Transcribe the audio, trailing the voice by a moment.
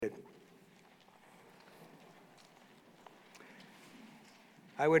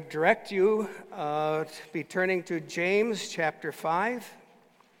I would direct you to be turning to James chapter 5.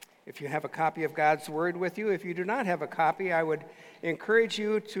 If you have a copy of God's Word with you. If you do not have a copy, I would encourage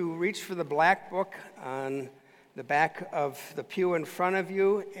you to reach for the black book on the back of the pew in front of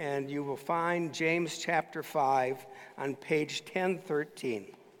you, and you will find James chapter 5 on page 1013.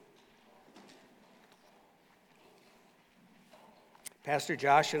 Pastor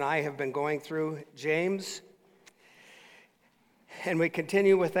Josh and I have been going through James, and we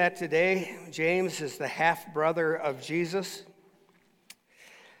continue with that today. James is the half-brother of Jesus.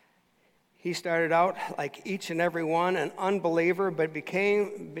 He started out, like each and every one, an unbeliever, but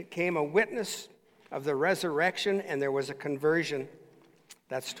became a witness of the resurrection, and there was a conversion.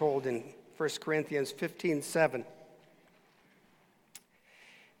 That's told in 1 Corinthians 15:7.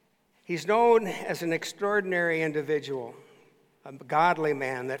 He's known as an extraordinary individual, a godly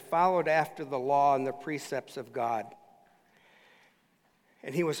man that followed after the law and the precepts of God.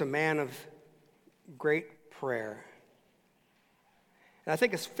 And he was a man of great prayer. And I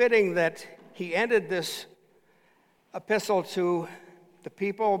think it's fitting that he ended this epistle to the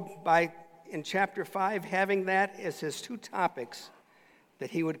people by, in chapter 5, having that as his two topics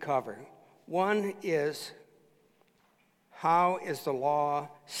that he would cover. One is, how is the law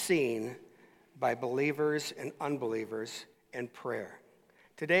seen by believers and unbelievers in prayer?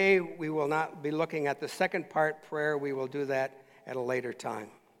 Today, we will not be looking at the second part, prayer. We will do that at a later time.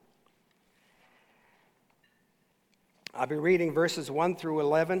 I'll be reading verses 1 through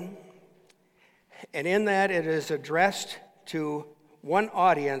 11, and in that it is addressed to one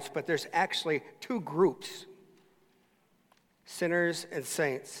audience, but there's actually two groups, sinners and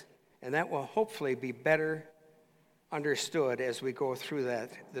saints, and that will hopefully be better understood as we go through that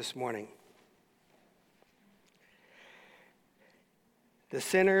this morning. The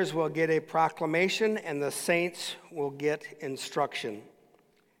sinners will get a proclamation, and the saints will get instruction.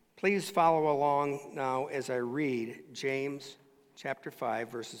 Please follow along now as I read James chapter 5,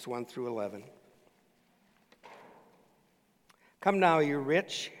 verses 1 through 11. Come now, you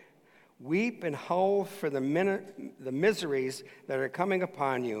rich, weep and howl for the miseries that are coming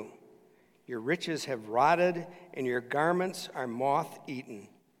upon you. Your riches have rotted, and your garments are moth-eaten.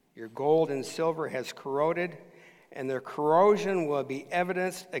 Your gold and silver has corroded, and their corrosion will be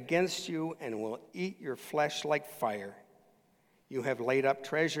evidenced against you and will eat your flesh like fire. You have laid up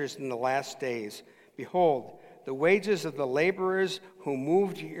treasures in the last days. Behold, the wages of the laborers who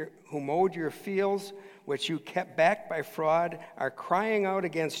mowed your fields, which you kept back by fraud, are crying out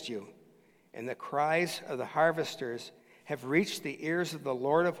against you. And the cries of the harvesters have reached the ears of the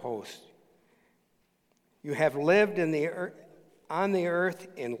Lord of hosts. You have lived on the earth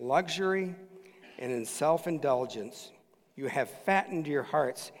in luxury and in self-indulgence. You have fattened your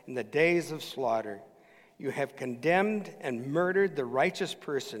hearts in the days of slaughter. You have condemned and murdered the righteous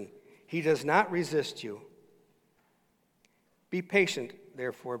person. He does not resist you. Be patient,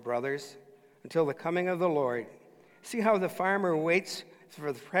 therefore, brothers, until the coming of the Lord. See how the farmer waits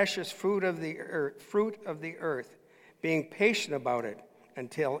for the precious fruit of the earth, being patient about it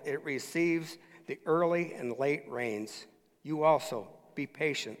until it receives the early and late rains. You also be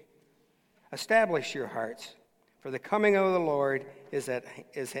patient. Establish your hearts, for the coming of the Lord is at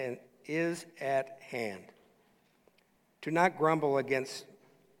hand. Do not grumble against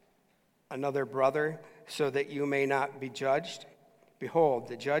another brother, so that you may not be judged. Behold,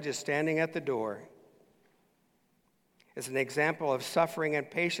 the judge is standing at the door. As an example of suffering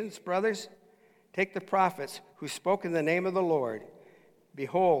and patience, brothers, take the prophets who spoke in the name of the Lord.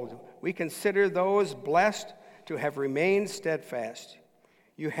 Behold, we consider those blessed to have remained steadfast.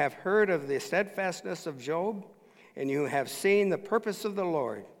 You have heard of the steadfastness of Job, and you have seen the purpose of the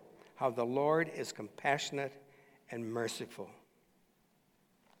Lord, how the Lord is compassionate and merciful.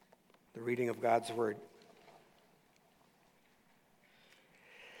 The reading of God's Word.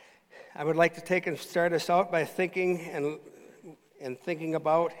 I would like to take and start us out by thinking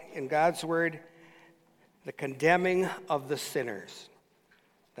about, in God's Word, the condemning of the sinners.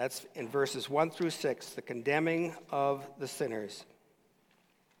 That's in verses 1 through 6, the condemning of the sinners.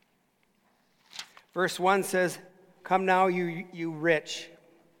 Verse 1 says, "Come now, you rich."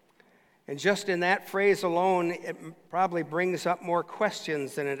 And just in that phrase alone, it probably brings up more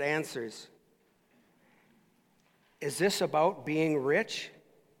questions than it answers. Is this about being rich?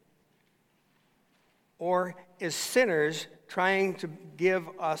 Or is sinners trying to give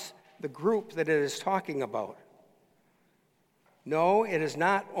us the group that it is talking about? No, it is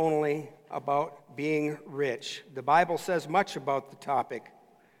not only about being rich. The Bible says much about the topic.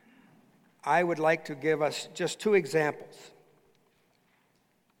 I would like to give us just two examples.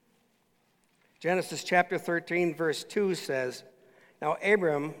 Genesis chapter 13, verse 2 says, Now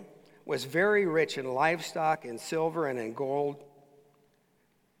Abram was very rich in livestock, in silver, and in gold.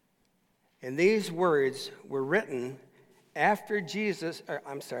 And these words were written after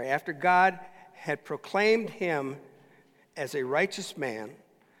God had proclaimed him as a righteous man,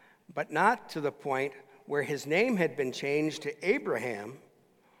 but not to the point where his name had been changed to Abraham,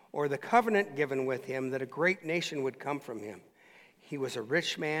 or the covenant given with him that a great nation would come from him. He was a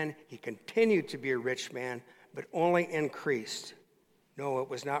rich man. He continued to be a rich man, but only increased. No, it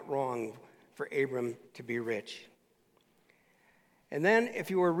was not wrong for Abram to be rich. And then if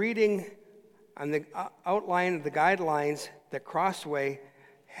you were reading on the outline of the guidelines that Crossway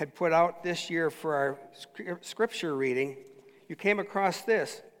had put out this year for our scripture reading, you came across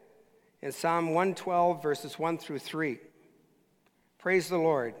this in Psalm 112, verses 1 through 3. Praise the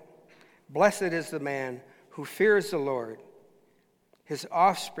Lord. Blessed is the man who fears the Lord. His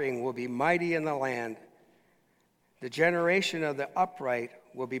offspring will be mighty in the land. The generation of the upright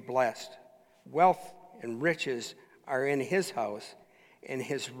will be blessed. Wealth and riches are in his house, and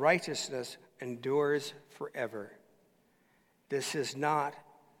his righteousness endures forever. This is not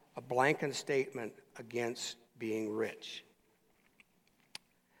a blanket statement against being rich.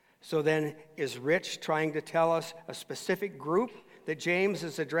 So then, is rich trying to tell us a specific group that James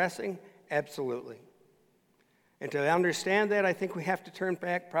is addressing? Absolutely. And to understand that, I think we have to turn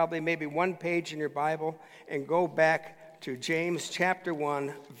back probably maybe one page in your Bible and go back to James chapter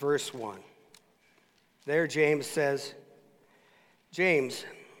 1, verse 1. There James says, James,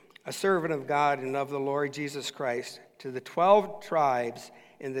 a servant of God and of the Lord Jesus Christ, to the 12 tribes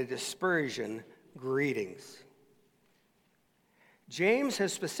in the dispersion, greetings. James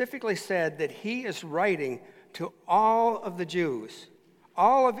has specifically said that he is writing to all of the Jews,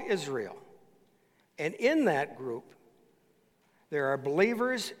 all of Israel. And in that group, there are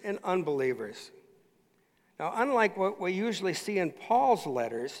believers and unbelievers. Now, unlike what we usually see in Paul's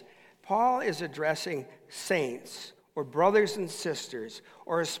letters, Paul is addressing saints or brothers and sisters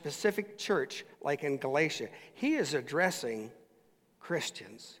or a specific church like in Galatia. He is addressing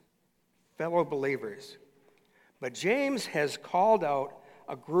Christians, fellow believers. But James has called out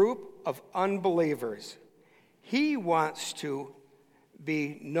a group of unbelievers. He wants to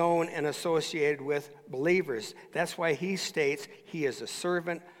be known and associated with believers. That's why he states he is a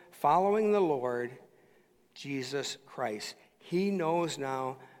servant following the Lord Jesus Christ. He knows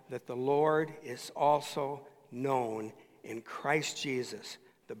now that the Lord is also known in Christ Jesus,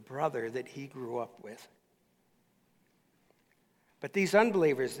 the brother that he grew up with. But these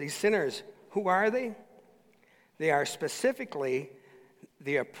unbelievers, these sinners, who are they? They are specifically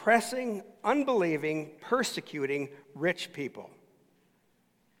the oppressing, unbelieving, persecuting rich people.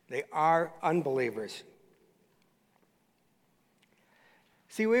 They are unbelievers.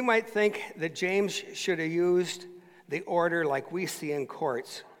 See, we might think that James should have used the order like we see in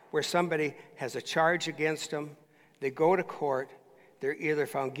courts, where somebody has a charge against them, they go to court, they're either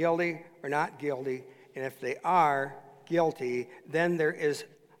found guilty or not guilty, and if they are guilty, then there is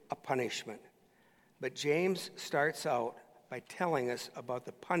a punishment. But James starts out by telling us about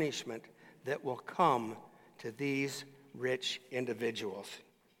the punishment that will come to these rich individuals.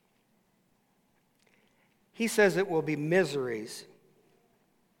 He says it will be miseries.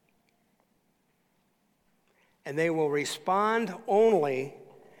 And they will respond only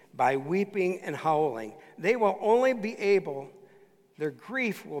by weeping and howling. They will only be able, their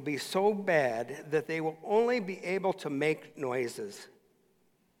grief will be so bad that they will only be able to make noises.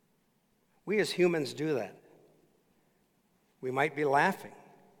 We as humans do that. We might be laughing.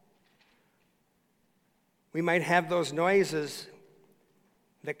 We might have those noises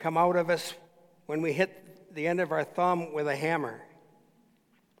that come out of us when we hit the end of our thumb with a hammer.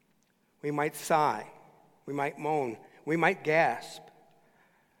 We might sigh. We might moan. We might gasp.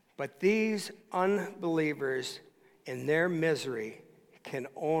 But these unbelievers in their misery can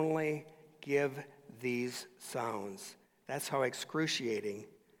only give these sounds. That's how excruciating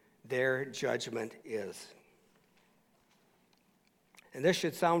their judgment is. And this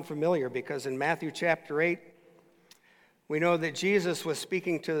should sound familiar because in Matthew chapter 8, we know that Jesus was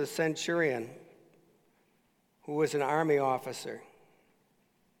speaking to the centurion who was an army officer,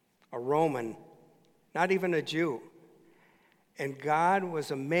 a Roman, not even a Jew. And God was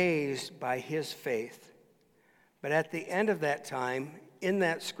amazed by his faith. But at the end of that time, in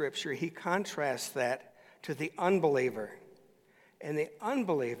that scripture, he contrasts that to the unbeliever. And the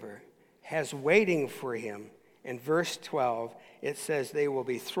unbeliever has waiting for him. In verse 12, it says, they will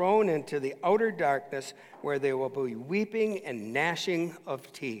be thrown into the outer darkness where they will be weeping and gnashing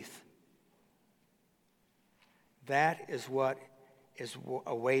of teeth. That is what is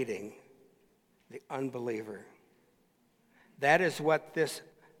awaiting the unbeliever. That is what this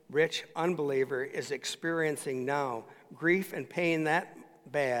rich unbeliever is experiencing now. Grief and pain that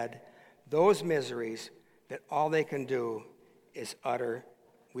bad, those miseries that all they can do is utter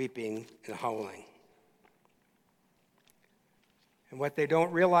weeping and howling. And what they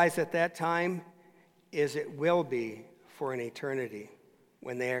don't realize at that time is it will be for an eternity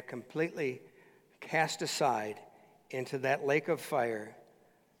when they are completely cast aside into that lake of fire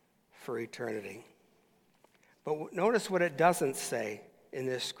for eternity. But notice what it doesn't say in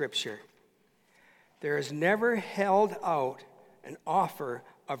this scripture. There is never held out an offer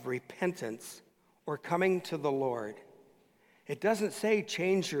of repentance or coming to the Lord. It doesn't say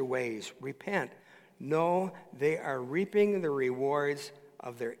change your ways, repent. No, they are reaping the rewards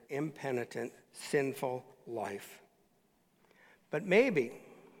of their impenitent, sinful life. But maybe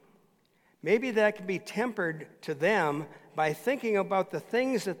that can be tempered to them by thinking about the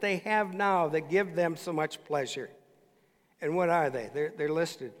things that they have now that give them so much pleasure. And what are they? They're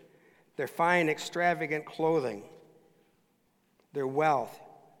listed. Their fine, extravagant clothing, their wealth,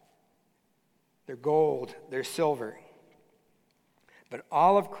 their gold, their silver. But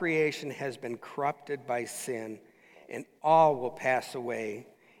all of creation has been corrupted by sin, and all will pass away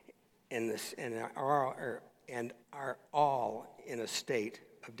and are all in a state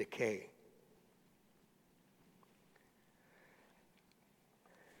of decay.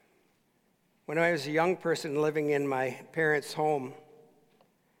 When I was a young person living in my parents' home,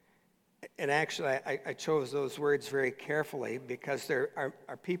 and actually I chose those words very carefully because there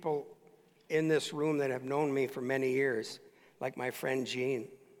are people in this room that have known me for many years, like my friend Gene.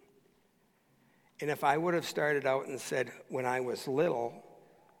 And if I would have started out and said when I was little,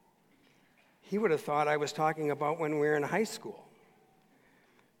 he would have thought I was talking about when we were in high school.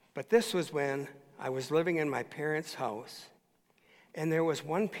 But this was when I was living in my parents' house, and there was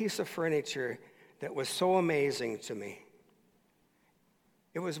one piece of furniture that was so amazing to me.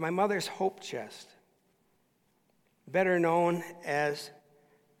 It was my mother's hope chest, better known as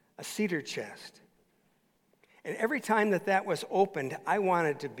a cedar chest. And every time that was opened, I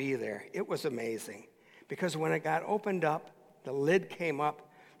wanted to be there. It was amazing. Because when it got opened up, the lid came up,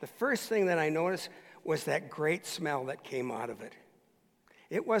 the first thing that I noticed was that great smell that came out of it.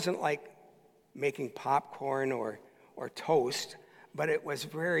 It wasn't like making popcorn or toast, but it was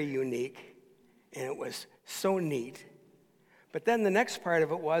very unique, and it was so neat. But then the next part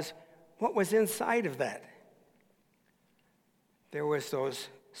of it was, what was inside of that? There was those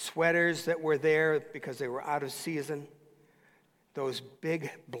sweaters that were there because they were out of season, those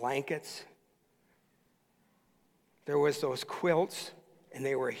big blankets. There was those quilts, and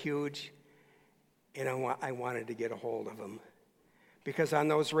they were huge, and I wanted to get a hold of them. Because on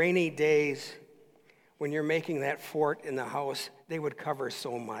those rainy days, when you're making that fort in the house, they would cover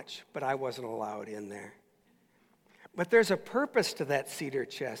so much, but I wasn't allowed in there. But there's a purpose to that cedar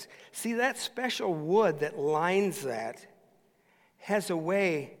chest. See, that special wood that lines that has a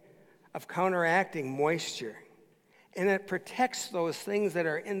way of counteracting moisture, and it protects those things that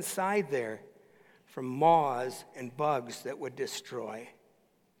are inside there from moths and bugs that would destroy.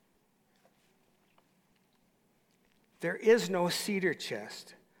 There is no cedar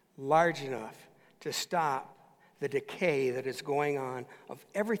chest large enough to stop the decay that is going on of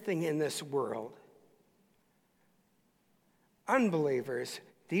everything in this world. Unbelievers,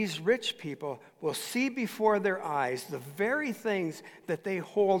 these rich people, will see before their eyes the very things that they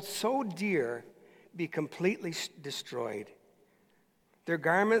hold so dear be completely destroyed. Their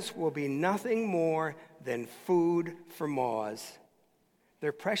garments will be nothing more than food for moths.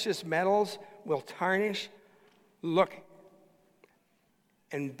 Their precious metals will tarnish, look,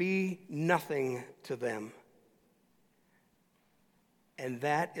 and be nothing to them. And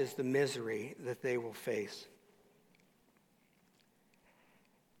that is the misery that they will face.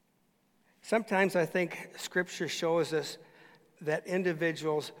 Sometimes I think Scripture shows us that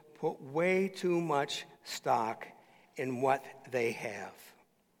individuals put way too much stock in what they have.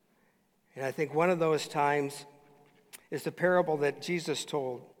 And I think one of those times is the parable that Jesus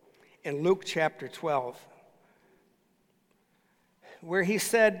told in Luke chapter 12, where he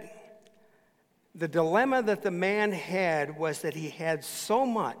said the dilemma that the man had was that he had so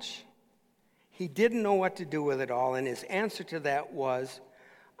much, he didn't know what to do with it all, and his answer to that was,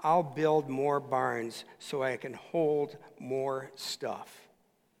 I'll build more barns so I can hold more stuff.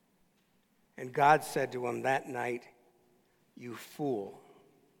 And God said to him that night, you fool,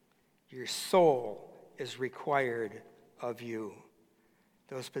 your soul is required of you.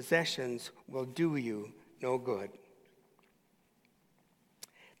 Those possessions will do you no good.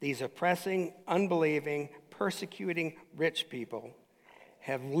 These oppressing, unbelieving, persecuting rich people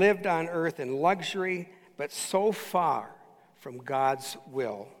have lived on earth in luxury, but so far from God's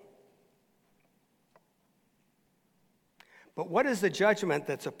will. But what is the judgment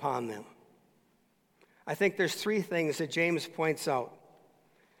that's upon them? I think there's three things that James points out.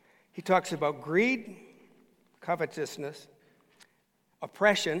 He talks about greed, covetousness,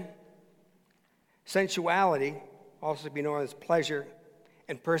 oppression, sensuality, also to be known as pleasure,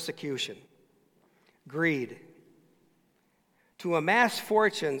 and persecution. Greed. To amass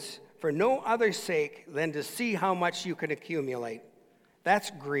fortunes for no other sake than to see how much you can accumulate.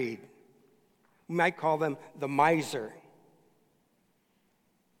 That's greed. We might call them the miser.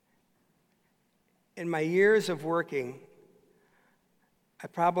 In my years of working, I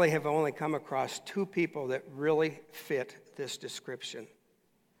probably have only come across two people that really fit this description.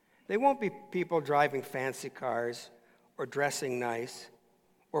 They won't be people driving fancy cars or dressing nice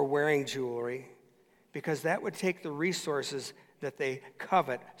or wearing jewelry, because that would take the resources that they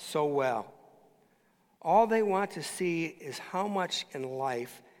covet so well. All they want to see is how much in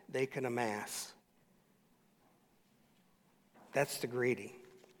life they can amass. That's the greedy.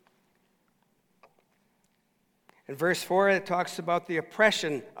 In verse 4, it talks about the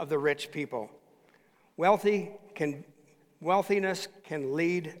oppression of the rich people. Wealthiness can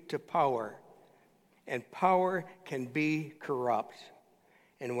lead to power, and power can be corrupt.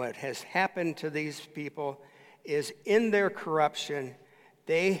 And what has happened to these people is in their corruption,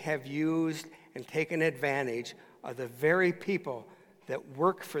 they have used and taken advantage of the very people that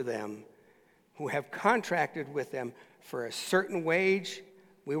work for them, who have contracted with them for a certain wage.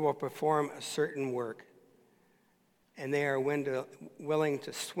 We will perform a certain work. And they are willing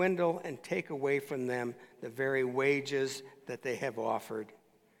to swindle and take away from them the very wages that they have offered.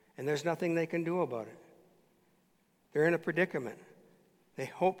 And there's nothing they can do about it. They're in a predicament. They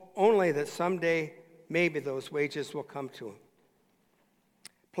hope only that someday maybe those wages will come to them.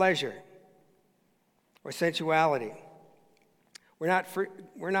 Pleasure or sensuality. We're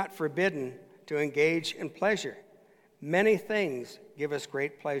not forbidden to engage in pleasure. Many things give us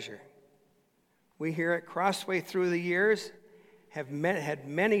great pleasure. We here at Crossway through the years have had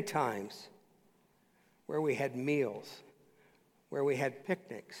many times where we had meals, where we had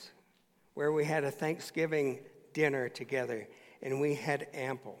picnics, where we had a Thanksgiving dinner together, and we had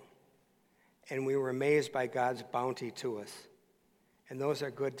ample. And we were amazed by God's bounty to us. And those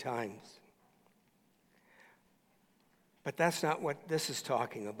are good times. But that's not what this is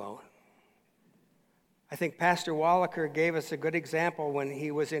talking about. I think Pastor Wallaker gave us a good example when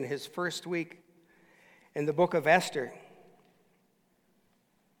he was in his first week in the book of Esther.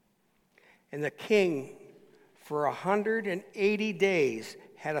 And the king, for 180 days,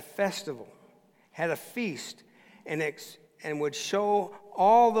 had a festival, had a feast, and would show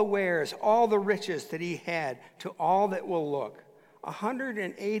all the wares, all the riches that he had to all that will look.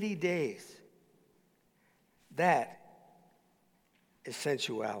 180 days. That is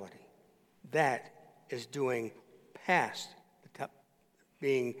sensuality. That is doing past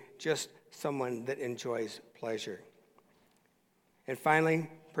being just someone that enjoys pleasure. And finally,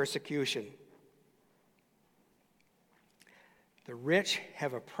 persecution. The rich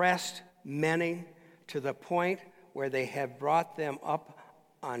have oppressed many to the point where they have brought them up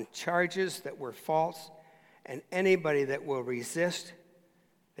on charges that were false, and anybody that will resist,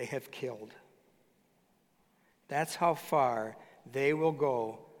 they have killed. That's how far they will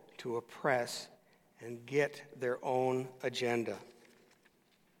go to oppress and get their own agenda.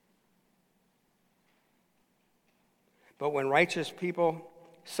 But when righteous people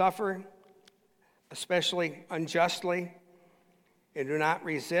suffer, especially unjustly, and do not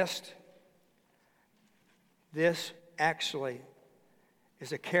resist, this actually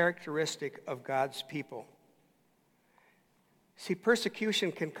is a characteristic of God's people. See,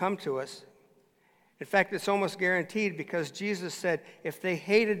 persecution can come to us. In fact, it's almost guaranteed, because Jesus said, if they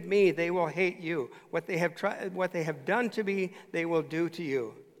hated me, they will hate you. What they have done to me, they will do to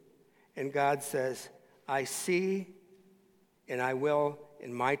you. And God says, I see, and I will,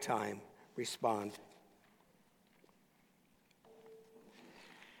 in my time, respond.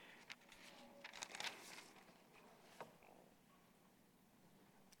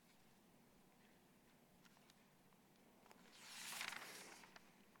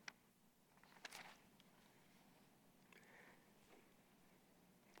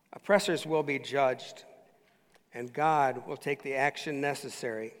 Oppressors will be judged, and God will take the action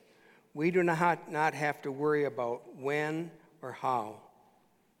necessary. We do not have to worry about when or how.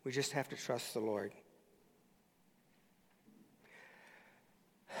 We just have to trust the Lord.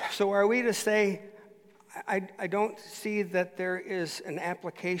 So are we to say, I don't see that there is an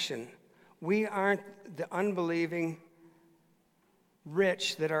application. We aren't the unbelieving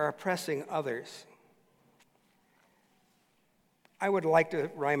rich that are oppressing others. I would like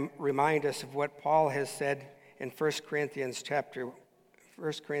to remind us of what Paul has said in 1 Corinthians chapter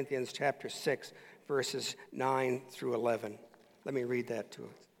 6, verses 9 through 11. Let me read that to us.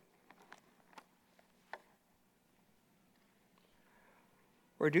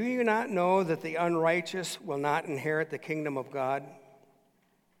 Or do you not know that the unrighteous will not inherit the kingdom of God?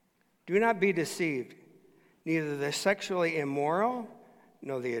 Do not be deceived. Neither the sexually immoral,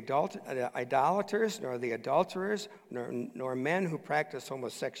 nor the idolaters, nor the adulterers, nor men who practice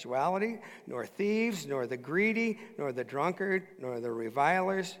homosexuality, nor thieves, nor the greedy, nor the drunkard, nor the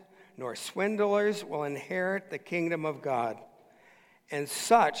revilers, nor swindlers will inherit the kingdom of God. And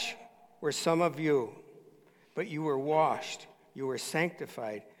such were some of you. But you were washed, you were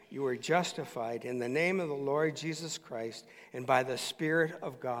sanctified, you were justified in the name of the Lord Jesus Christ and by the Spirit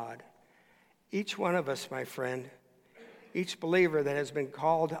of God. Each one of us, my friend, each believer that has been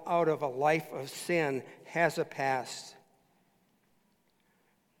called out of a life of sin has a past.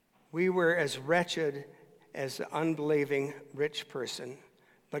 We were as wretched as the unbelieving rich person,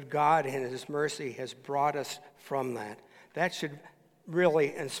 but God in His mercy has brought us from that. That should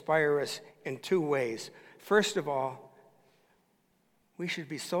really inspire us in two ways. First of all, we should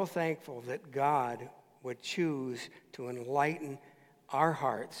be so thankful that God would choose to enlighten our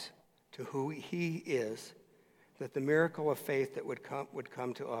hearts to who He is, that the miracle of faith that would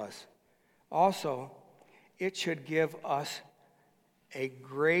come to us. Also, it should give us a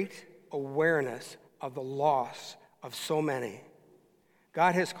great awareness of the loss of so many.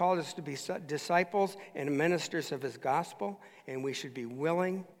 God has called us to be disciples and ministers of His gospel, and we should be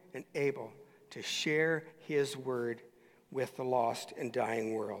willing and able to share His word with the lost and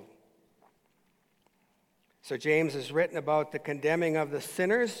dying world. So James has written about the condemning of the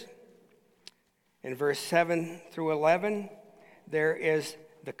sinners. In verse 7 through 11, there is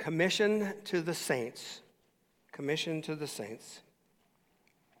the commission to the saints. Commission to the saints.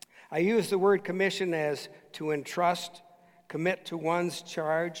 I use the word commission as to entrust, commit to one's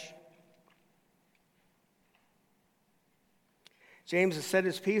charge. James has said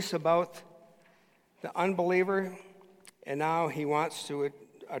his piece about the unbeliever, and now he wants to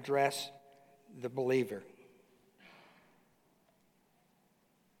address the believer.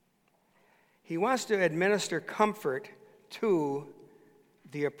 He wants to administer comfort to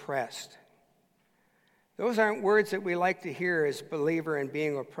the oppressed. Those aren't words that we like to hear as believer and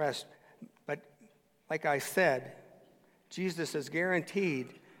being oppressed, but like I said, Jesus has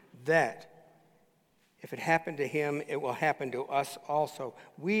guaranteed that if it happened to Him, it will happen to us also.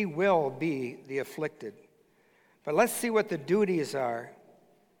 We will be the afflicted. But let's see what the duties are.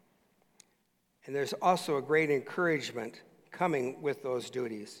 And there's also a great encouragement coming with those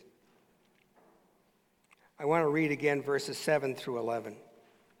duties. I want to read again verses 7 through 11.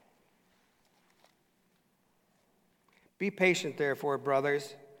 Be patient, therefore,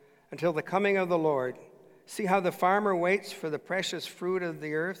 brothers, until the coming of the Lord. See how the farmer waits for the precious fruit of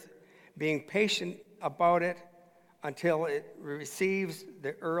the earth, being patient about it until it receives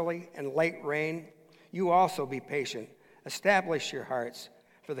the early and late rain. You also be patient. Establish your hearts,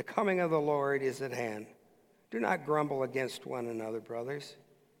 for the coming of the Lord is at hand. Do not grumble against one another, brothers,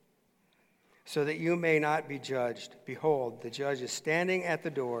 so that you may not be judged. Behold, the judge is standing at the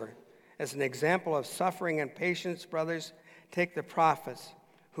door. As an example of suffering and patience, brothers, take the prophets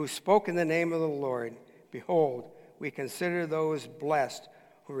who spoke in the name of the Lord. Behold, we consider those blessed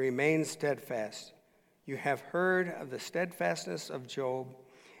who remain steadfast. You have heard of the steadfastness of Job,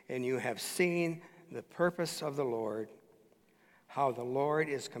 and you have seen the purpose of the Lord, how the Lord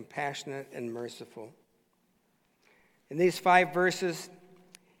is compassionate and merciful. In these 5 verses,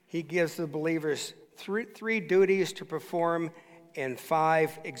 he gives the believers three duties to perform in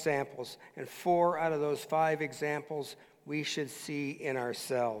 5 examples. And 4 out of those 5 examples we should see in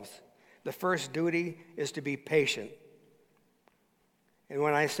ourselves. The first duty is to be patient. And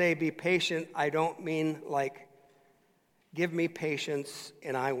when I say be patient, I don't mean like, give me patience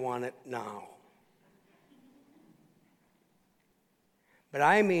and I want it now. But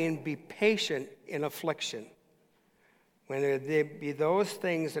I mean be patient in affliction. When there be those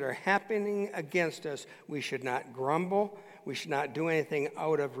things that are happening against us, we should not grumble. We should not do anything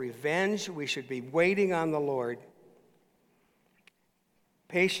out of revenge. We should be waiting on the Lord.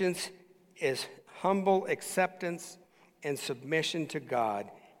 Patience is humble acceptance and submission to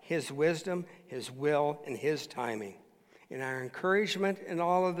God, His wisdom, His will, and His timing. And our encouragement in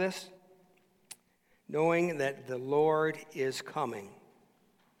all of this, knowing that the Lord is coming.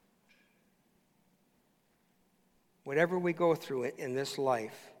 Whatever we go through in this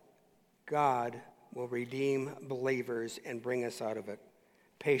life, God will redeem believers and bring us out of it.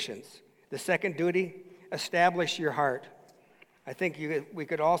 Patience. The second duty, establish your heart. I think we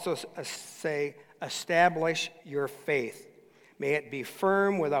could also say, establish your faith. May it be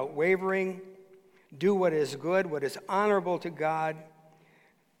firm without wavering. Do what is good, what is honorable to God.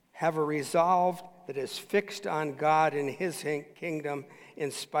 Have a resolve that is fixed on God and his kingdom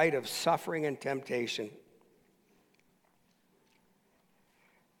in spite of suffering and temptation.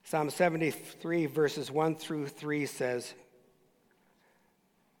 Psalm 73, verses 1 through 3 says,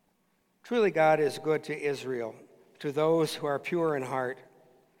 "Truly God is good to Israel, to those who are pure in heart.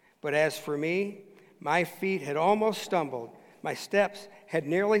 But as for me, my feet had almost stumbled, my steps had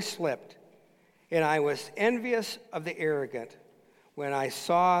nearly slipped, and I was envious of the arrogant when I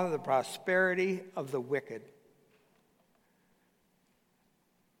saw the prosperity of the wicked."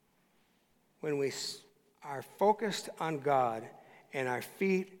 When we are focused on God and our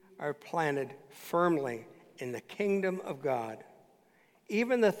feet are planted firmly in the kingdom of God,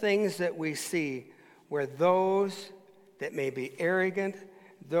 even the things that we see where those that may be arrogant,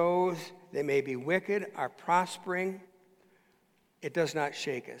 those that may be wicked are prospering, it does not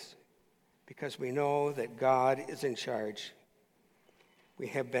shake us because we know that God is in charge. We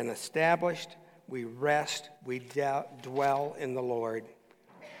have been established, we rest, we dwell in the Lord.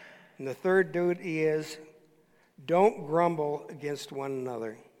 And the third duty is, don't grumble against one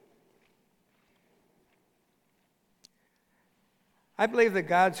another. I believe that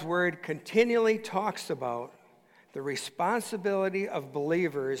God's word continually talks about the responsibility of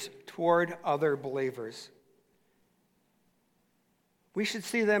believers toward other believers. We should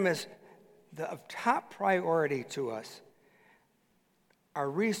see them as of top priority to us. Our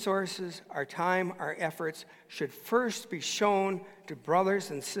resources, our time, our efforts should first be shown to brothers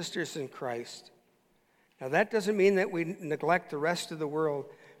and sisters in Christ. Now, that doesn't mean that we neglect the rest of the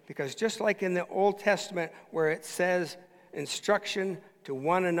world, because just like in the Old Testament where it says instruction to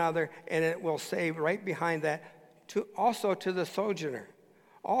one another, and it will say right behind that, also to the sojourner,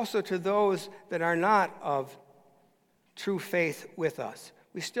 also to those that are not of true faith with us.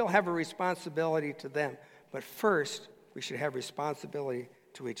 We still have a responsibility to them, but first we should have responsibility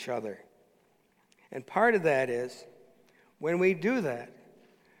to each other. And part of that is, when we do that,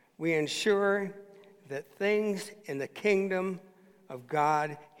 we ensure that things in the kingdom of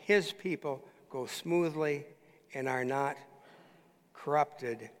God, his people, go smoothly and are not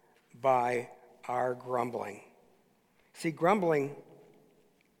corrupted by our grumbling. See, grumbling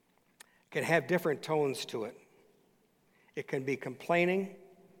can have different tones to it. It can be complaining,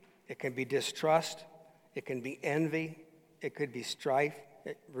 it can be distrust, it can be envy, it could be strife,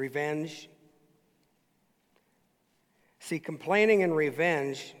 revenge. See, complaining and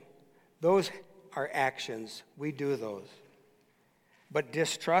revenge, those are actions. We do those. But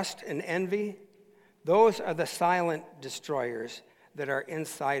distrust and envy, those are the silent destroyers that are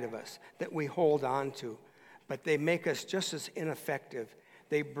inside of us, that we hold on to. But they make us just as ineffective.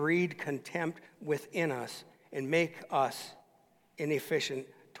 They breed contempt within us and make us inefficient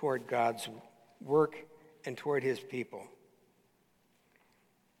toward God's work and toward his people.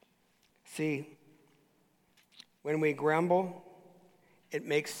 See, when we grumble, it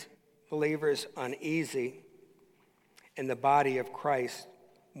makes believers uneasy and the body of Christ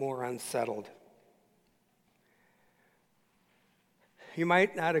more unsettled. You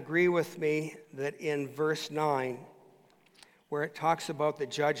might not agree with me that in verse 9, where it talks about the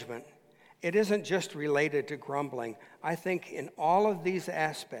judgment, it isn't just related to grumbling. I think in all of these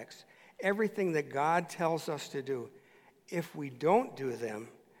aspects, everything that God tells us to do, if we don't do them,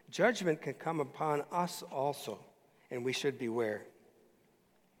 judgment can come upon us also, and we should beware.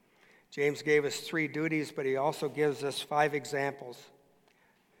 James gave us 3 duties, but he also gives us 5 examples.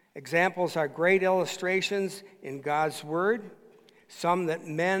 Examples are great illustrations in God's word, some that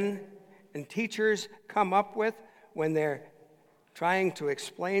men and teachers come up with when they're trying to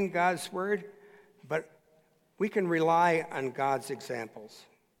explain God's word, but we can rely on God's examples,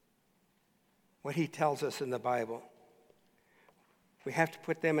 what he tells us in the Bible. We have to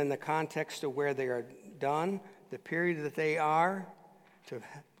put them in the context of where they are done, the period that they are, to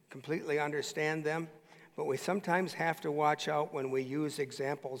completely understand them, but we sometimes have to watch out when we use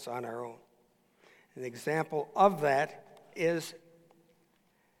examples on our own. An example of that is,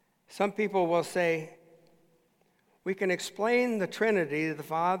 some people will say, we can explain the Trinity, the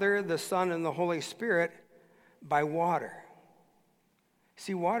Father, the Son, and the Holy Spirit, by water.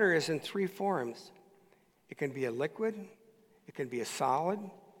 See, water is in 3 forms. It can be a liquid, it can be a solid,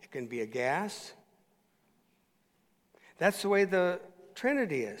 it can be a gas. That's the way the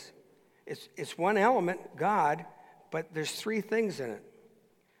Trinity is. It's one element, God, but there's 3 things in it.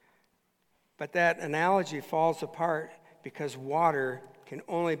 But that analogy falls apart because water can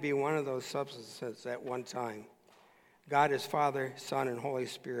only be one of those substances at one time. God is Father, Son, and Holy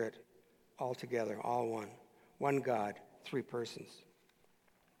Spirit, all together, all one. One God, three persons.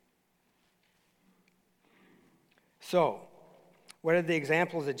 So, what are the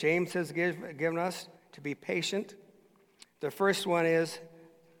examples that James has given us to be patient? The first one is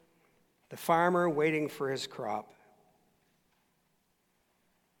the farmer waiting for his crop.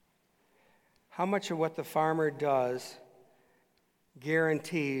 How much of what the farmer does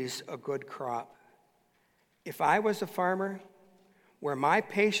guarantees a good crop? If I was a farmer, where my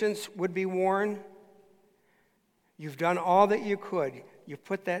patience would be worn, you've done all that you could. You've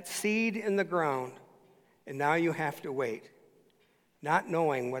put that seed in the ground, and now you have to wait, not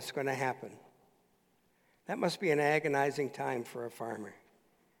knowing what's going to happen. That must be an agonizing time for a farmer.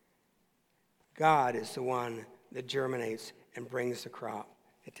 God is the one that germinates and brings the crop.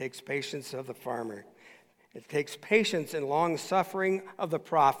 It takes patience of the farmer. It takes patience and long suffering of the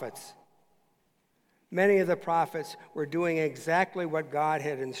prophets. Many of the prophets were doing exactly what God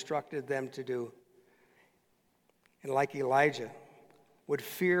had instructed them to do. And like Elijah, would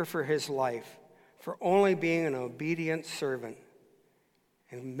fear for his life for only being an obedient servant.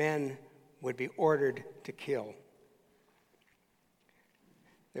 And men would be ordered to kill.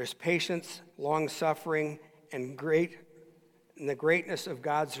 There's patience, long suffering, and the greatness of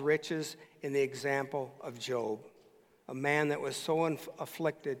God's riches in the example of Job, a man that was so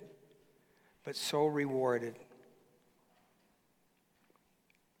afflicted but so rewarded.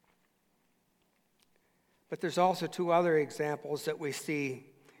 But there's also two other examples that we see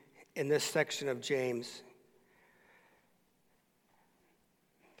in this section of James.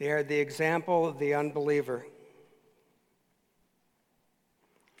 They are the example of the unbeliever.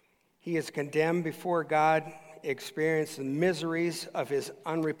 He is condemned before God, experienced the miseries of his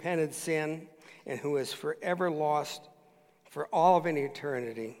unrepented sin, and who is forever lost for all of an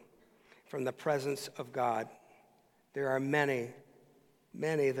eternity from the presence of God. There are many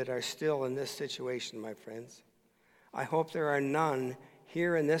that are still in this situation, my friends. I hope there are none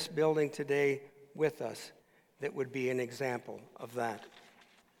here in this building today with us that would be an example of that.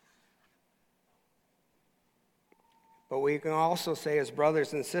 But we can also say, as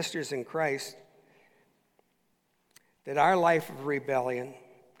brothers and sisters in Christ, that our life of rebellion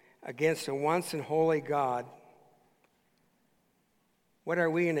against a once and holy God, what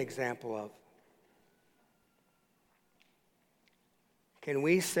are we an example of? Can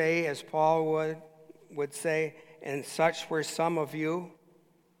we say, as Paul would say, and such were some of you?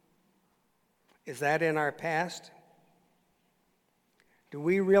 Is that in our past? Do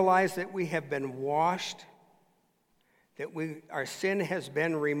we realize that we have been washed, that our sin has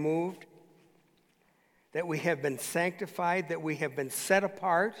been removed, that we have been sanctified, that we have been set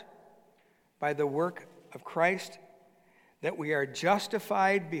apart by the work of Christ, that we are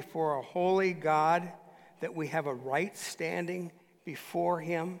justified before a holy God, that we have a right standing before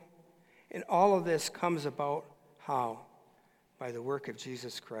him? And all of this comes about how? By the work of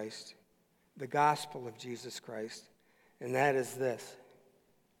Jesus Christ, the gospel of Jesus Christ. And that is this,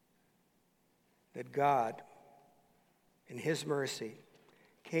 that God, in his mercy,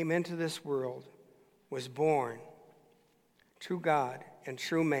 came into this world, was born, true God and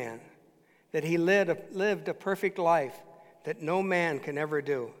true man, that he lived a perfect life that no man can ever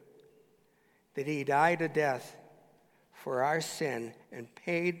do, that he died a death for our sin and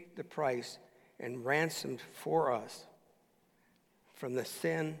paid the price and ransomed for us from the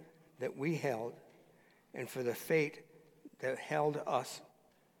sin that we held and for the fate that held us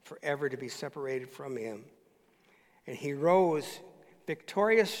forever to be separated from him. And he rose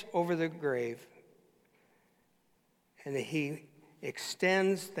victorious over the grave, and he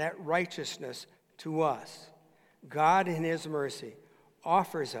extends that righteousness to us. God, in his mercy,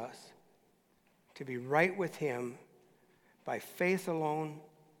 offers us to be right with him by faith alone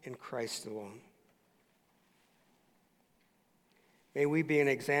in Christ alone. May we be an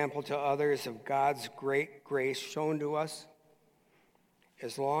example to others of God's great grace shown to us,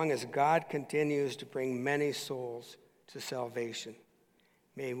 as long as God continues to bring many souls to salvation.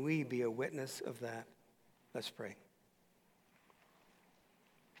 May we be a witness of that. Let's pray.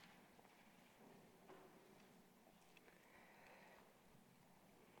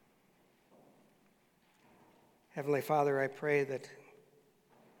 Heavenly Father, I pray that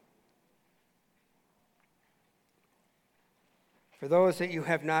for those that you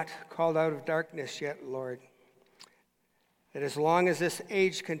have not called out of darkness yet, Lord, that as long as this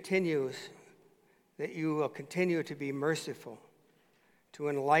age continues, that you will continue to be merciful, to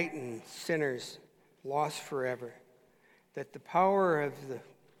enlighten sinners lost forever, that the power of the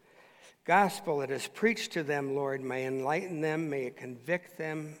gospel that is preached to them, Lord, may enlighten them, may it convict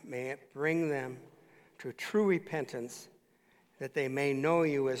them, may it bring them to true repentance, that they may know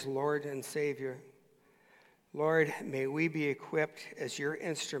you as Lord and Savior. Lord, may we be equipped as your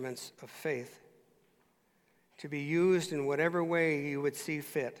instruments of faith to be used in whatever way you would see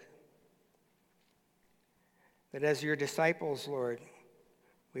fit. That as your disciples, Lord,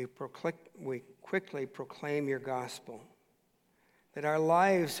 we quickly proclaim your gospel. That our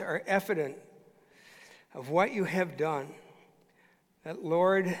lives are evident of what you have done. That,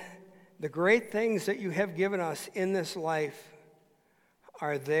 Lord, the great things that you have given us in this life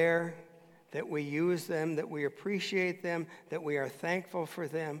are there, that we use them, that we appreciate them, that we are thankful for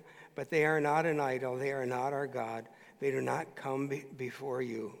them, but they are not an idol. They are not our God. They do not come before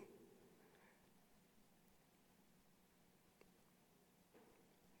you.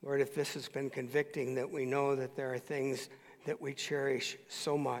 Lord, if this has been convicting, that we know that there are things that we cherish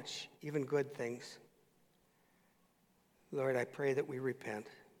so much, even good things. Lord, I pray that we repent.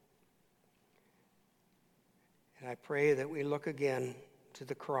 And I pray that we look again to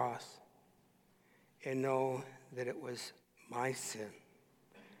the cross and know that it was my sin.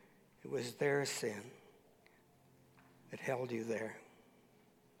 It was their sin that held you there.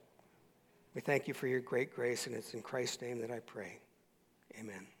 We thank you for your great grace, and it's in Christ's name that I pray.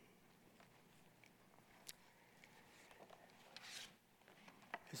 Amen.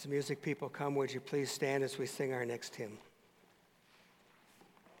 As the music people come, would you please stand as we sing our next hymn?